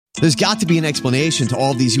There's got to be an explanation to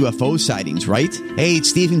all of these UFO sightings, right? Hey,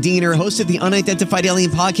 it's Stephen Diener, host of the Unidentified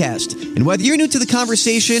Alien Podcast. And whether you're new to the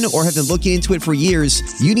conversation or have been looking into it for years,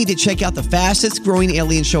 you need to check out the fastest growing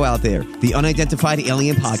alien show out there, the Unidentified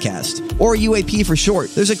Alien Podcast, or UAP for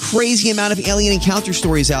short. There's a crazy amount of alien encounter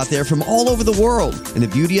stories out there from all over the world. And the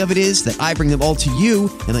beauty of it is that I bring them all to you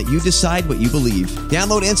and let you decide what you believe.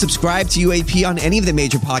 Download and subscribe to UAP on any of the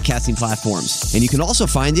major podcasting platforms. And you can also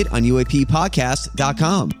find it on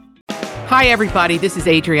UAPpodcast.com. Hi, everybody. This is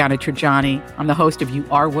Adriana Trajani. I'm the host of You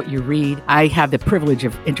Are What You Read. I have the privilege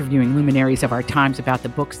of interviewing luminaries of our times about the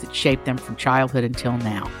books that shaped them from childhood until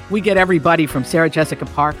now. We get everybody from Sarah Jessica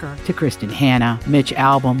Parker to Kristen Hanna, Mitch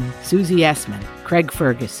Albom, Susie Essman, Craig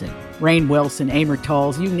Ferguson, Rainn Wilson, Amor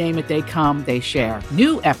Tolls, you name it, they come, they share.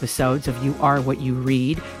 New episodes of You Are What You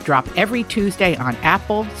Read drop every Tuesday on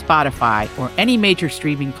Apple, Spotify, or any major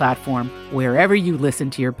streaming platform wherever you listen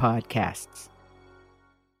to your podcasts.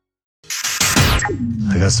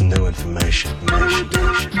 I got some new information.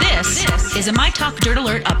 This is a My Talk Dirt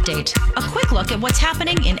Alert update. A quick look at what's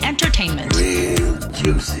happening in entertainment. Real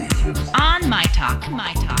juicy. On My Talk.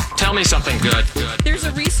 Tell me something good. There's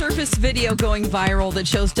a resurfaced video going viral that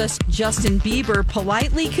shows Justin Bieber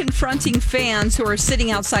politely confronting fans who are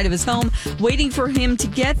sitting outside of his home, waiting for him to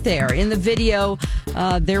get there. In the video,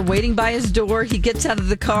 they're waiting by his door. He gets out of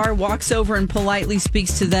the car, walks over, and politely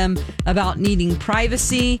speaks to them about needing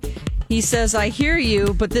privacy. He says, I hear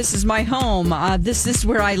you, but this is my home. This is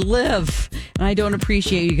where I live, and I don't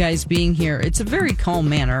appreciate you guys being here. It's a very calm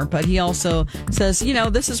manner, but he also says,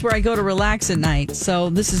 this is where I go to relax at night, so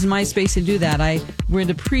this is my space to do that. I would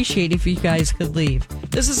appreciate if you guys could leave.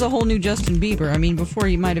 This is a whole new Justin Bieber. I mean, before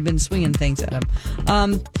he might have been swinging things at him.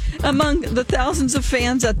 Among the thousands of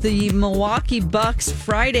fans at the Milwaukee Bucks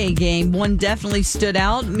Friday game, one definitely stood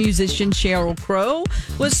out. Musician Sheryl Crow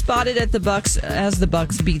was spotted at the Bucks as the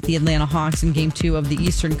Bucks beat the Atlanta Hawks in Game 2 of the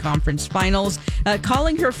Eastern Conference Finals.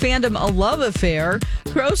 Calling her fandom a love affair,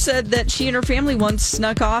 Crow said that she and her family once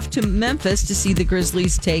snuck off to Memphis to see the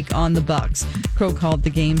Grizzlies take on the Bucks. Crow called the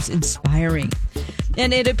games inspiring.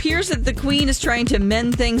 And it appears that the Queen is trying to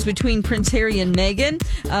mend things between Prince Harry and Meghan.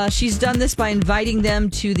 She's done this by inviting them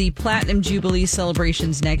to the Platinum Jubilee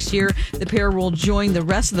celebrations next year. The pair will join the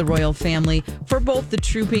rest of the royal family for both the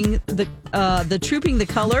Trooping the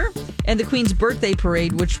Color and the Queen's birthday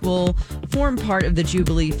parade, which will form part of the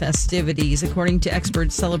Jubilee festivities. According to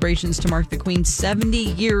experts, celebrations to mark the Queen's 70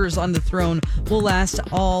 years on the throne will last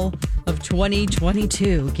all of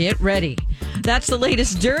 2022. Get ready. That's the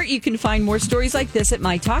latest dirt. You can find more stories like this at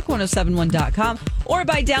mytalk1071.com or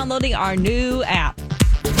by downloading our new app.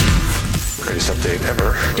 Greatest update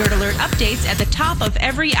ever. Dirt Alert updates at the top of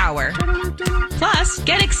every hour. Plus,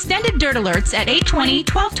 get extended Dirt Alerts at 8:20,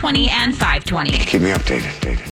 12:20, and 5:20. Keep me updated.